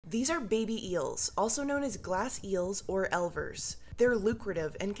These are baby eels, also known as glass eels or elvers. They're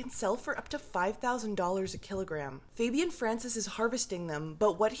lucrative and can sell for up to $5,000 a kilogram. Fabian Francis is harvesting them,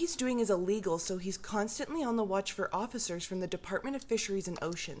 but what he's doing is illegal, so he's constantly on the watch for officers from the Department of Fisheries and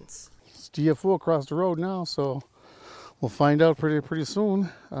Oceans. It's DFO across the road now, so we'll find out pretty soon.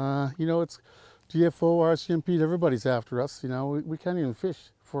 It's DFO, RCMP, everybody's after us. We can't even fish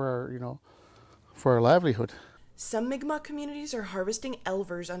for our livelihood. Some Mi'kmaq communities are harvesting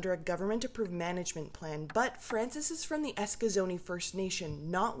elvers under a government-approved management plan, but Francis is from the Eskazoni First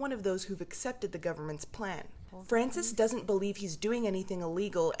Nation, not one of those who've accepted the government's plan. Francis doesn't believe he's doing anything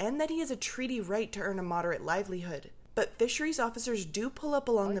illegal and that he has a treaty right to earn a moderate livelihood. But fisheries officers do pull up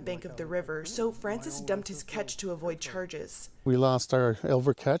along the bank of the river, so Francis dumped his catch to avoid charges. We lost our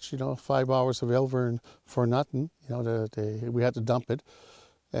elver catch, 5 hours of elver for nothing. We had to dump it.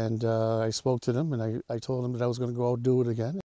 And I spoke to them and I told them that I was going to go out and do it again.